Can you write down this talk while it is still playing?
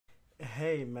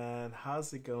Hey man,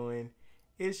 how's it going?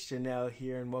 It's Janelle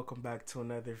here and welcome back to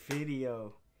another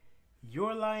video.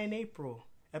 Your Lie in April,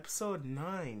 episode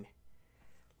 9.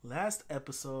 Last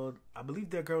episode, I believe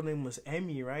that girl name was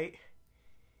Emmy, right?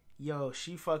 Yo,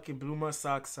 she fucking blew my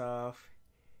socks off.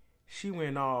 She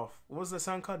went off. What was the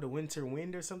song called? The Winter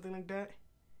Wind or something like that?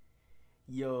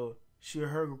 Yo,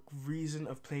 her reason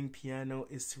of playing piano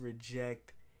is to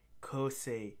reject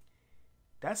Kosei.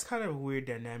 That's kind of a weird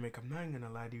dynamic. I'm not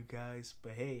gonna lie to you guys,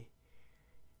 but hey,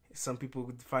 some people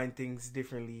would find things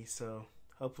differently. So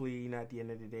hopefully, not at the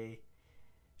end of the day.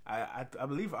 I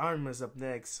believe Arma's up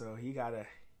next, so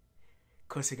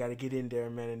Kosei gotta get in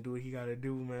there, man, and do what he gotta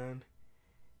do, man.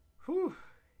 Whew.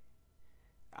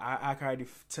 I can already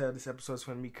tell this episode's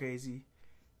gonna be crazy.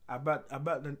 I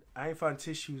ain't found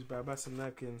tissues, but I bought some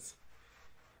napkins.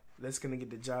 That's gonna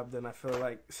get the job done. I feel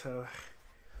like so.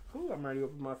 Ooh, I'm already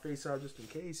opening my face out just in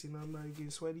case, I'm not getting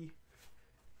sweaty.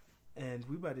 And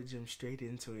we about to jump straight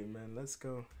into it, man. Let's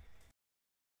go.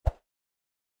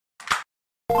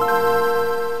 Oh,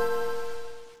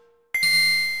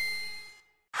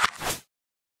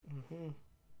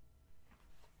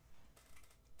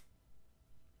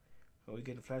 we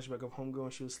get a flashback of homegirl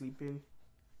when she was sleeping.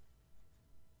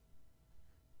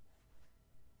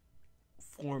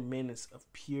 4 minutes of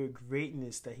pure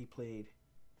greatness that he played.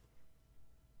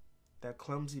 That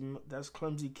clumsy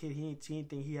kid, he didn't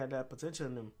think he had that potential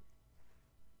in him.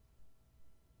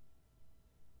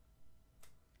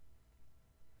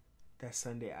 That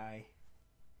Sunday eye.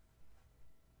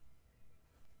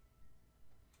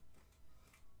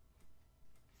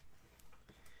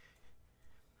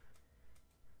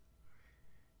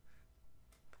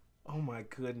 Oh my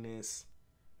goodness.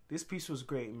 This piece was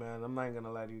great, man. I'm not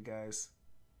gonna lie to you guys.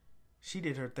 She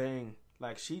did her thing.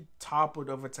 Like, she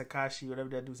toppled over Takashi, whatever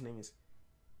that dude's name is.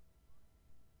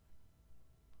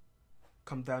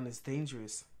 Come down is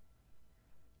dangerous.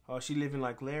 Oh, she living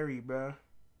like Larry, bruh.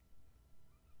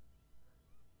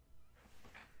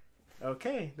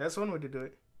 Okay, that's one way to do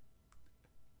it.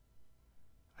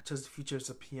 I chose the future as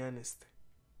a pianist.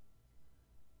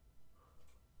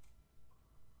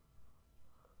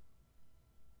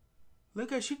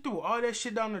 Look at, she threw all that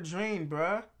shit down the drain,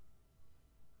 bruh.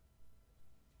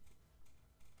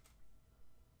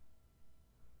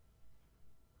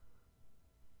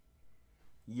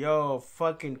 Yo,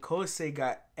 fucking Kosei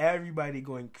got everybody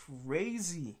going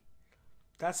crazy.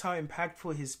 That's how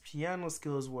impactful his piano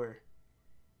skills were.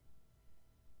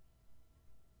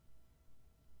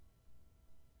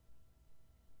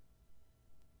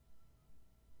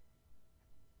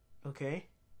 Okay.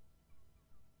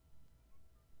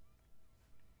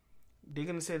 They're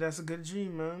gonna say that's a good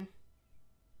dream, man.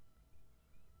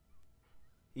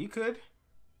 You could.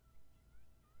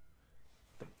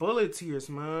 The bullet tears,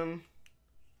 man.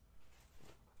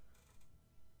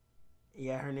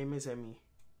 Yeah, her name is Emmy.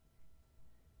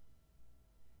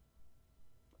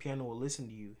 Piano will listen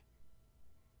to you.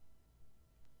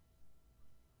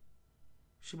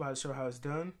 She about to show how it's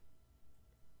done.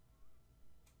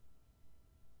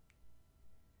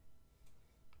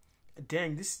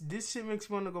 Dang, this shit makes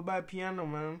me want to go buy a piano,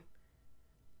 man.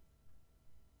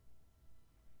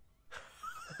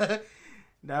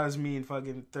 That was me in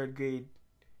fucking 3rd grade.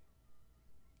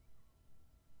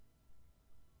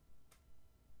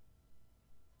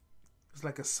 It's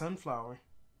like a sunflower.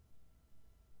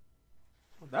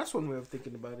 Well, that's one way of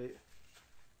thinking about it.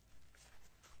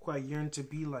 Who I yearn to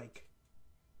be like.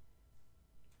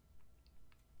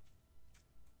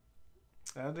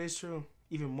 That is true.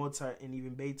 Even Mozart and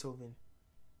even Beethoven.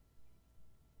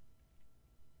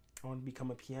 I want to become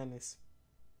a pianist.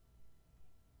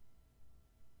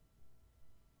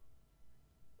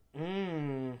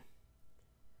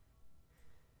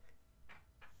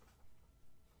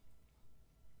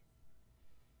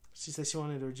 She said she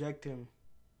wanted to reject him.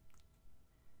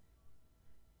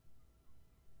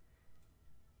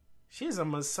 She's a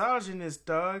misogynist,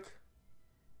 dog.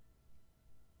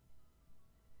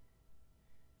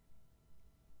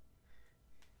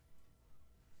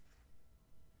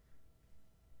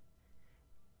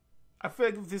 I feel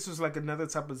like if this was like another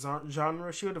type of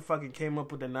genre, she would have fucking came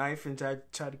up with a knife and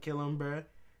tried to kill him, bruh.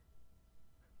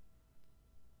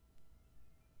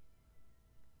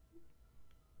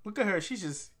 Look at her, she's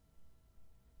just...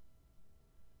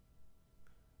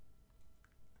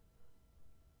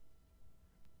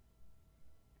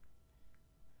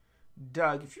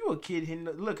 Dog, if you a kid hitting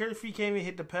look, her feet can't even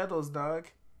hit the pedals, dog.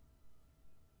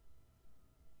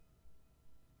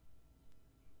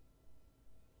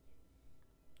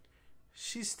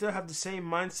 She still have the same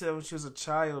mindset when she was a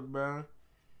child, bro.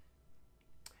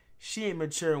 She ain't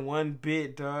mature one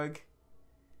bit, dog.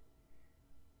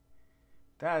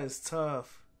 That is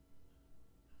tough.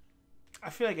 I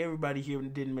feel like everybody here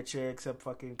didn't mature except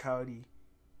fucking Cowdy.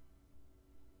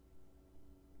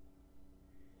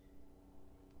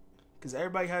 Because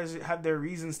everybody have their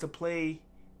reasons to play.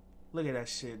 Look at that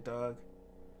shit, dog.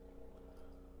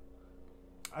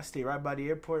 I stay right by the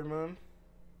airport, man.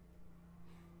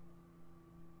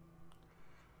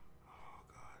 Oh,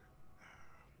 God.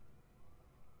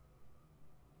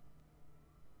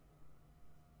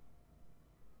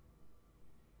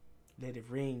 Let it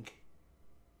ring.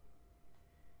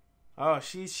 Oh,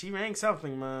 she rang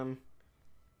something, man.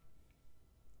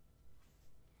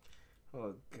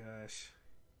 Oh, gosh.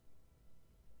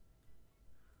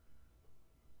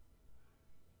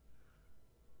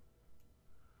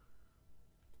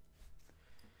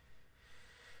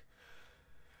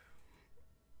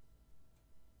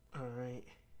 Alright.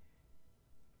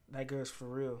 That girl's for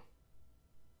real.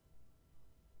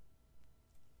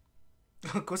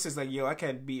 Of course, it's like, yo, I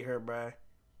can't beat her, bruh.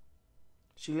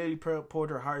 She literally poured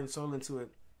her heart and soul into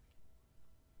it.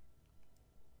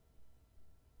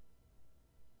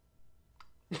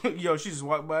 Yo, she just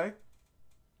walked by.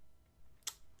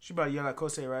 She about to yell at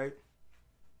Kosei, right?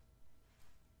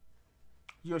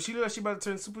 Yo, she look like she about to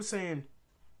turn Super Saiyan.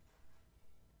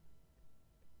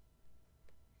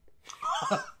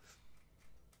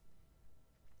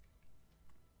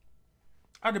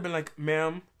 I'd have been like,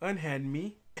 ma'am, unhand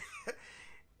me.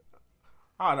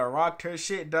 I'd have rocked her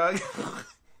shit, dog.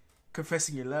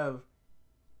 Confessing your love.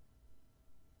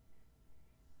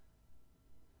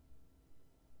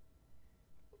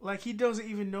 Like, he doesn't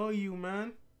even know you,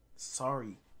 man.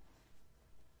 Sorry.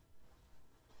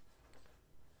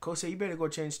 Kosei, you better go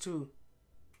change too.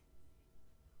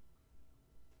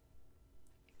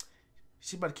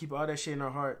 She about to keep all that shit in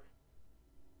her heart.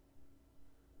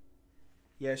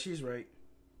 Yeah, she's right.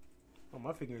 Oh,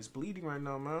 my finger is bleeding right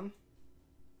now, man.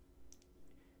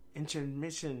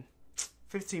 Intermission.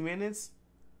 15 minutes?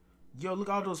 Yo, look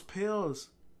at all those pills.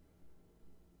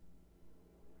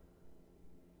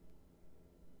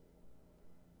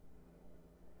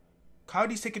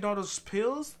 Cody's taking all those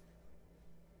pills?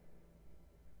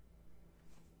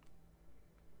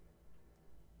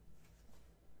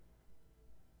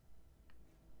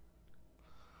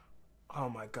 Oh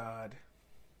my God.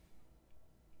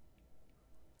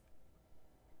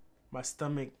 My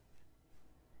stomach.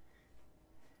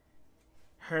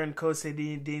 Her and Kosei,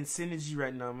 they in synergy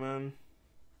right now, man.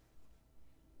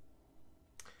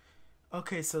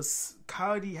 Okay, so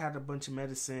Cowdy had a bunch of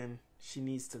medicine she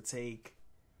needs to take.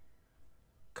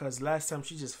 Because last time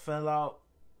she just fell out.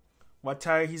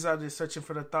 Wataru, he's out there searching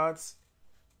for the thoughts.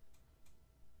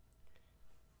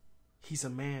 He's a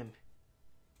man.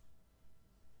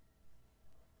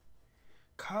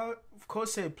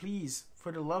 Kosei, please,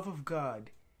 for the love of God,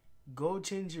 go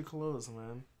change your clothes,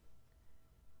 man.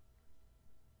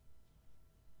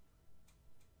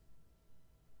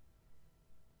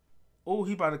 Oh,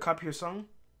 he about to copy your song?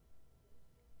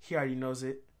 He already knows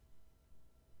it.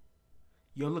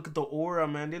 Yo, look at the aura,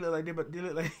 man. They look like they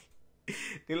look like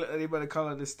they about to call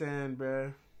it a stand,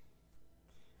 bruh.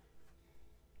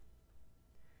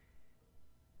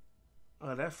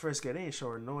 Oh, that first guy, they ain't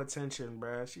showing no attention,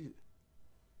 bruh.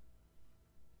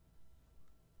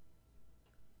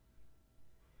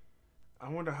 I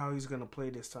wonder how he's gonna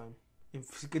play this time.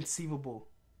 Inconceivable.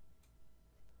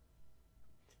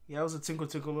 Yeah, that was a Twinkle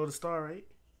Twinkle Little Star, right?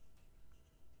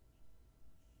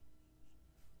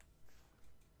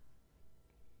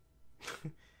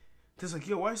 Just like,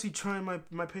 yo, why is he trying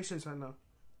my patience right now?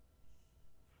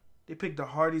 They picked the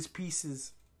hardest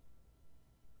pieces.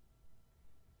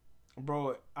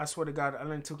 Bro, I swear to God, I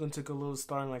learned Twinkle Twinkle Little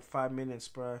Star in like 5 minutes,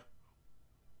 bro.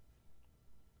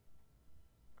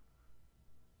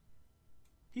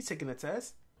 He's taking a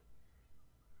test.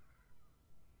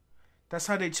 That's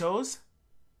how they chose?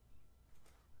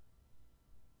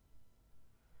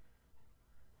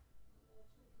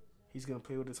 He's gonna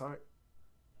play with his heart.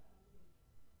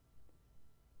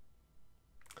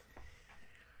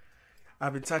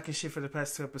 I've been talking shit for the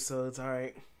past 2 episodes,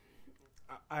 alright.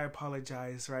 I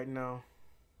apologize right now.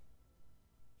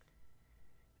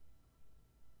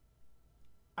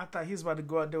 I thought he was about to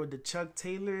go out there with the Chuck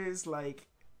Taylors, like,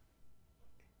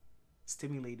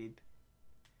 stimulated.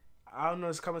 I don't know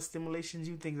it's kind of stimulations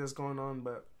you think that's going on,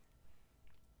 but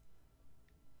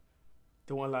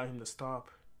they won't allow him to stop.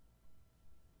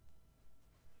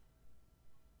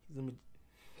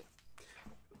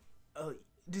 Oh,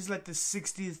 this is like the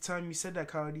 60th time you said that,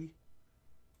 Cowdy.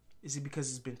 Is it because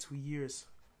it's been 2 years?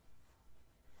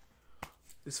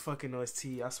 This fucking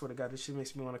OST, I swear to God, this shit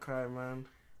makes me want to cry, man.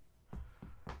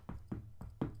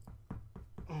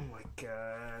 Oh my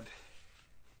God.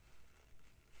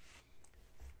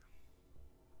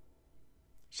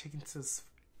 shaking to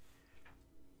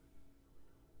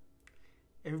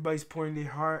everybody's pouring their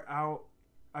heart out.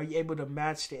 Are you able to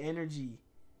match the energy?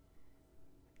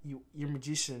 You're a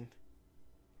magician.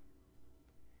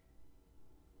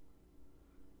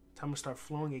 Time to start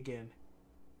flowing again.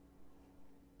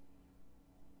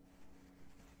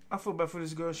 I feel bad for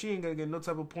this girl. She ain't gonna get no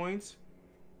type of points.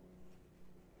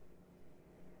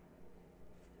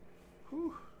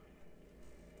 Whew.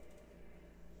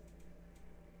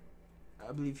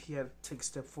 I believe he had to take a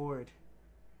step forward.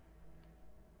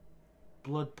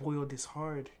 Blood boiled his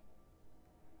heart.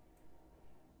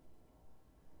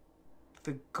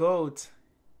 The GOAT.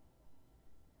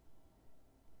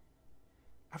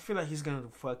 I feel like he's gonna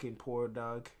fucking pour,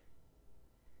 dog.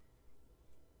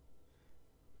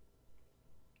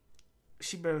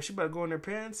 She better go in her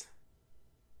pants.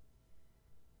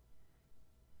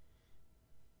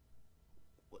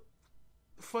 What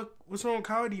the fuck? What's wrong with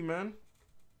Cody, man?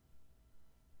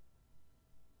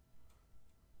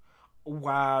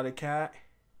 Wow, the cat.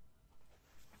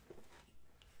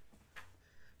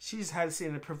 She just had to sit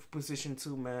in the perfect position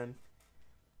too, man.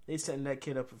 They setting that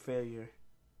kid up for failure.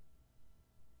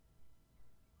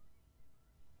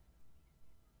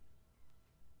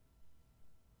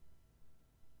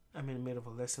 I'm in the middle of a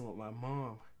lesson with my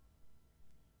mom.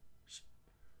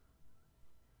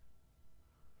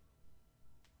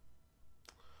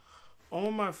 Oh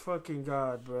my fucking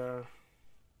god, bro.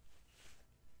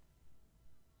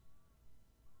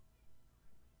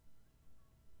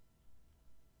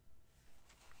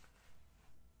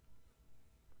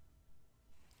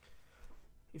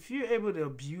 If you're able to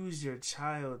abuse your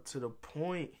child to the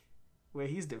point where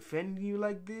he's defending you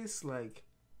like this, like,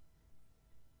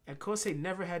 and Kosei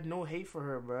never had no hate for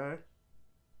her, bruh.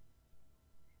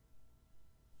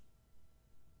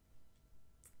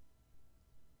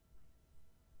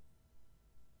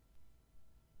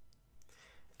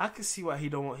 I can see why he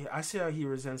don't want. I see how he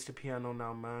resents the piano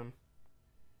now, man.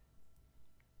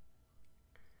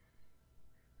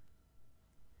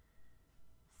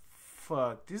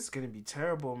 Fuck, this is gonna be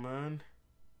terrible, man.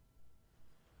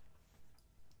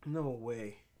 No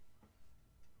way.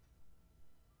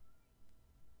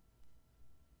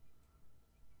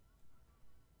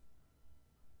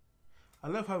 I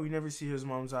love how we never see his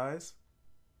mom's eyes.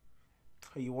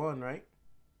 Oh, you won, right?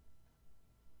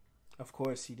 Of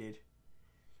course he did.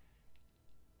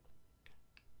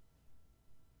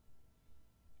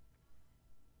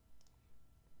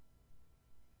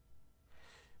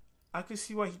 I can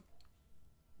see why he...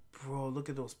 Bro, look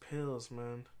at those pills,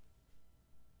 man.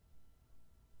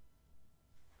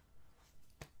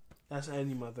 That's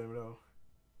any mother, though.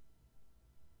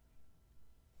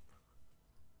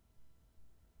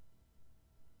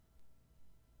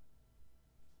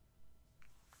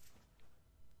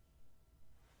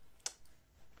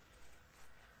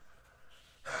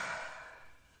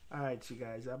 Alright, you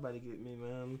guys. Y'all about to get me,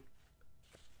 man.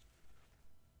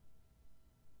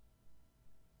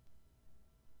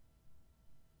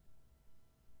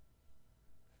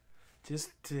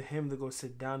 Just to him to go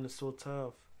sit down is so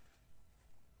tough.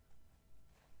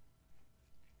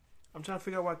 I'm trying to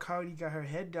figure out why Cody got her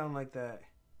head down like that.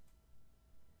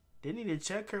 They need to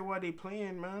check her while they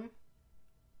playing, man.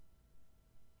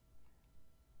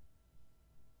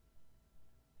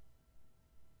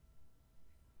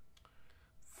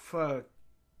 Fuck.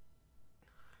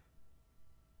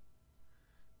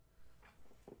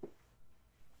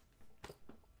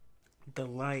 The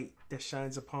light that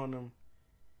shines upon them.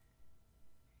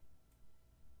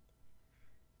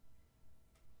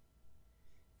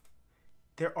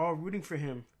 They're all rooting for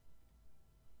him.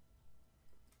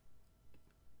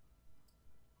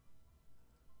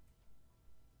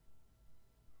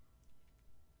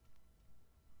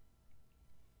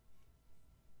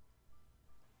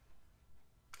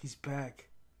 He's back.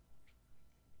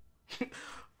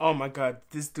 Oh my god,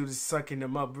 this dude is sucking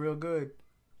him up real good.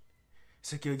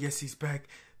 It's like, yo, yes, he's back.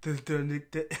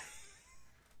 The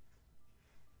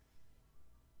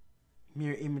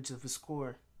mirror image of a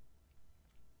score.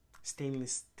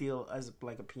 Stainless steel as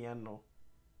like a piano.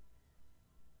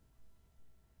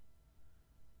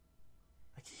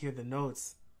 I can hear the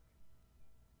notes.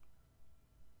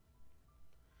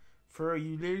 For real,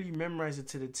 you literally memorize it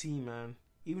to the T, man.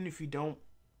 Even if you don't.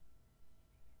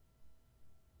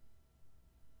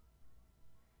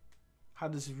 How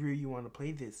does real you want to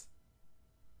play this?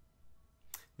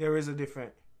 There is a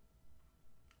different.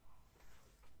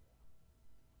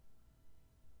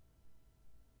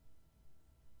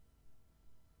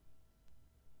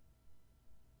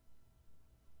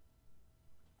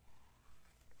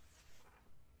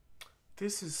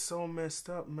 This is so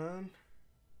messed up, man.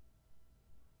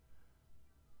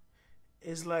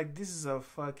 It's like this is a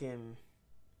fucking.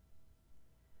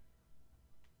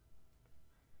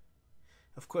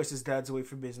 Of course, his dad's away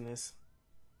for business.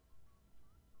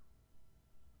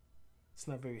 It's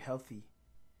not very healthy.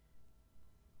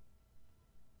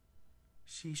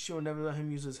 She'll never let him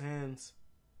use his hands.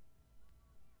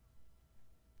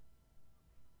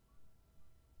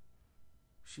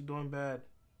 She doing bad.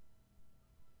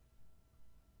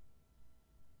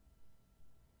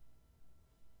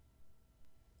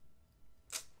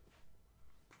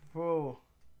 Bro.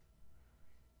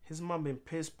 His mom been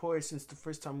piss poor since the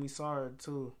first time we saw her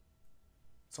too.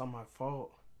 It's all my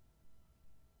fault.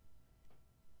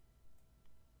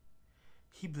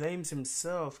 He blames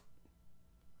himself.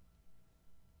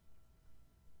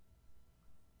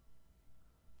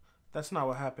 That's not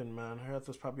what happened, man. Her health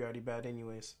was probably already bad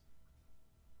anyways.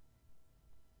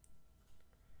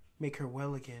 Make her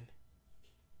well again.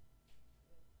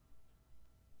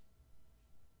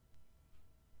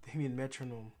 Damien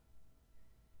metronome.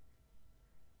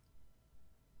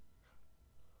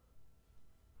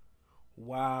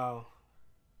 Wow.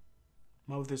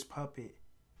 Mother's puppet.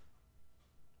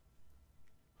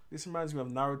 This reminds me of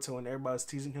Naruto when everybody's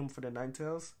teasing him for the Nine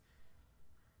Tails.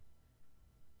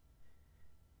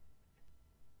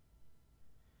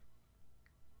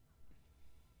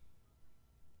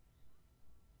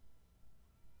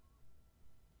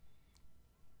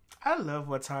 I love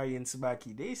Watari and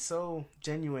Tsubaki. They so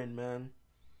genuine, man.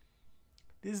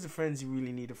 These are the friends you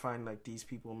really need to find, like these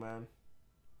people, man.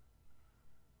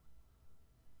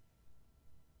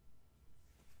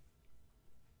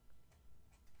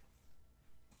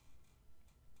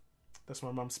 That's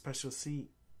my mom's special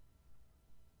seat.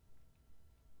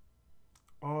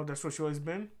 Oh, that's what she always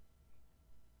been?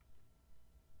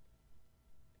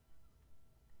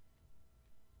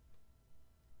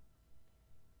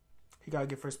 He gotta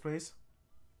get first place.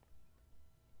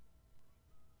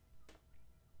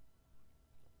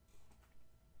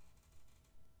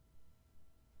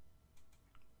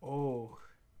 Oh,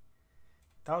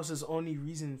 that was his only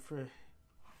reason for.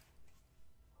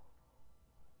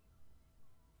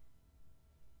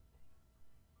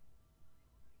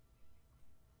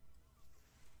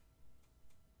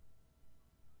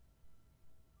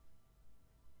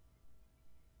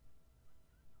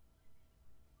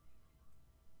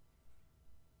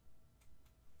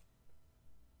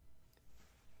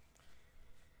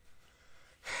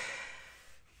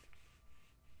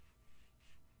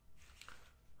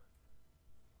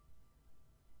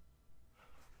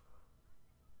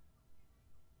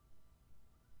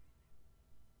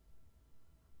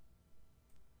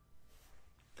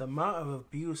 The amount of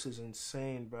abuse is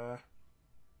insane, bruh.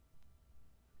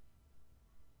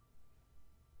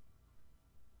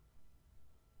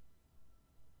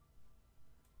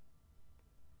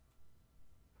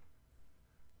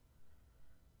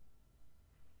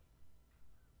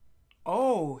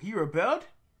 Oh, he rebelled?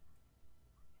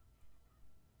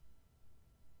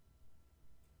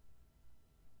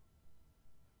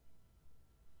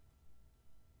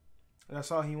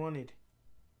 That's all he wanted.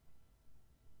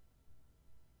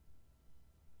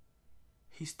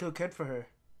 He still cared for her.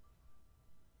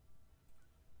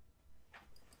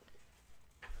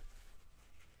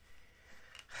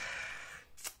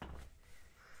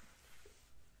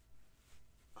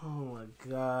 Oh my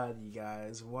god, you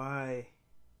guys. Why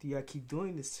do y'all keep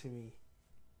doing this to me?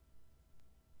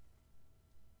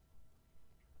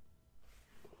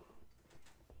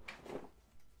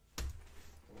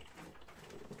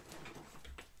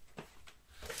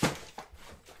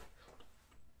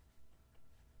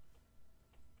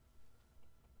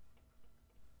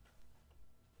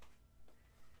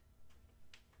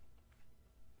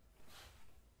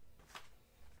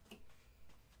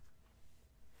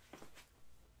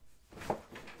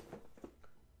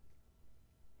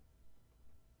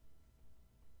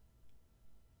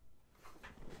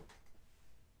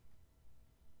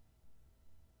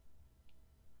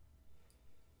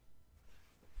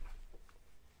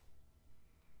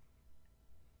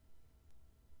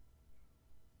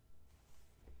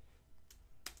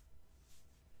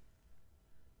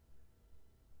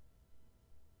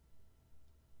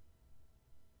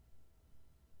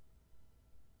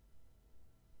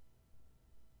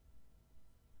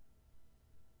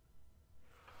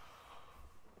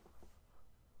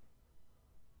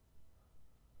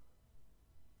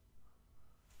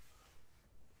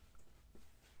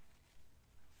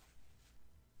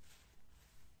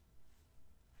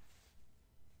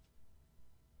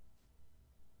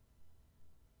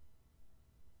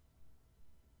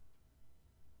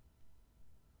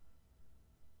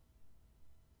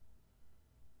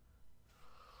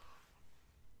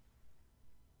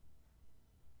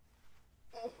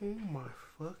 Oh my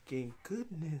fucking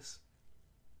goodness.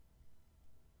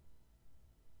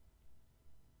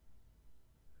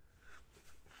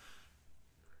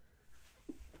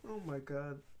 Oh my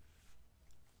god.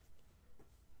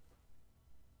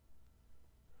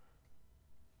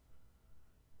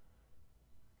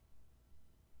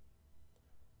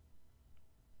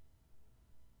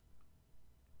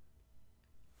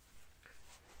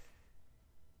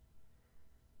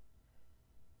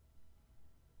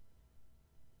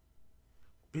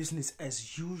 Business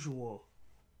as usual.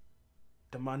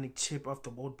 Demonic chip off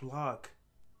the old block.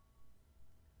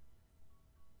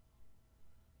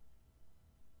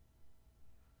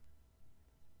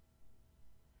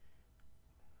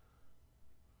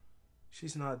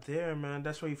 She's not there, man.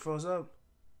 That's why he froze up.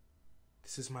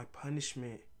 This is my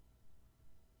punishment.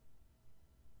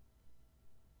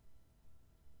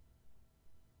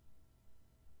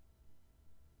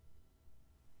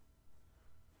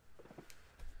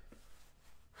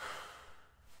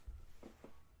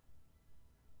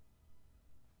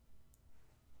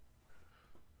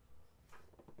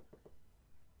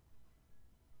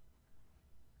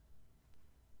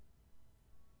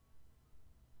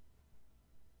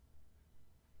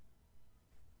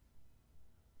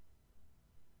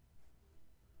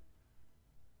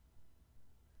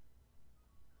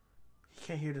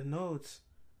 Can't hear the notes.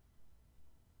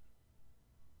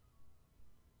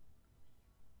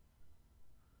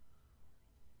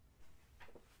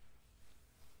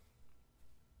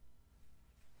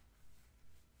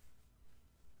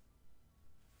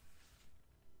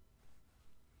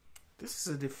 This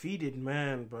is a defeated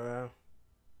man, bruh.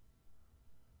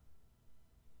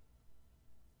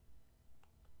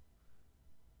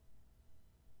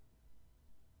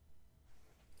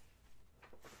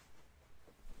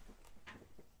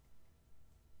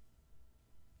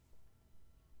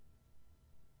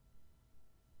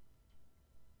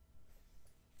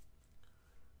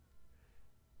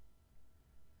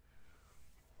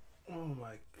 Oh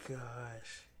my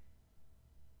gosh.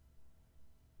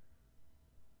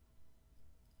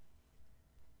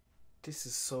 This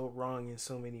is so wrong in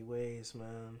so many ways,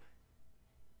 man.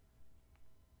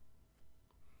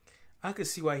 I could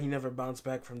see why he never bounced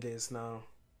back from this now.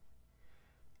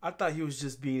 I thought he was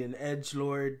just being an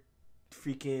edgelord,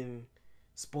 freaking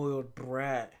spoiled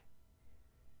brat.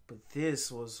 But this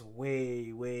was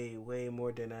way, way, way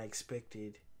more than I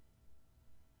expected.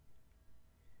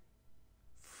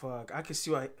 Fuck, I can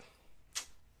see why.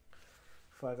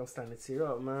 Fuck, I'm starting to tear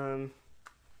up, man.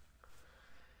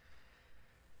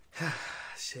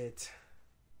 Shit.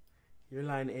 Your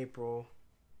Lie in April.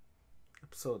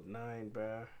 Episode 9,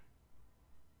 bruh.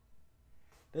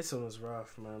 This one was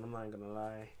rough, man. I'm not gonna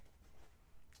lie.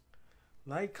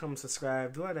 Like, comment,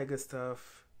 subscribe, do all that good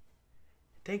stuff.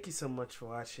 Thank you so much for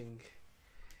watching.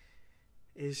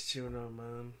 It's Juno,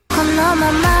 man.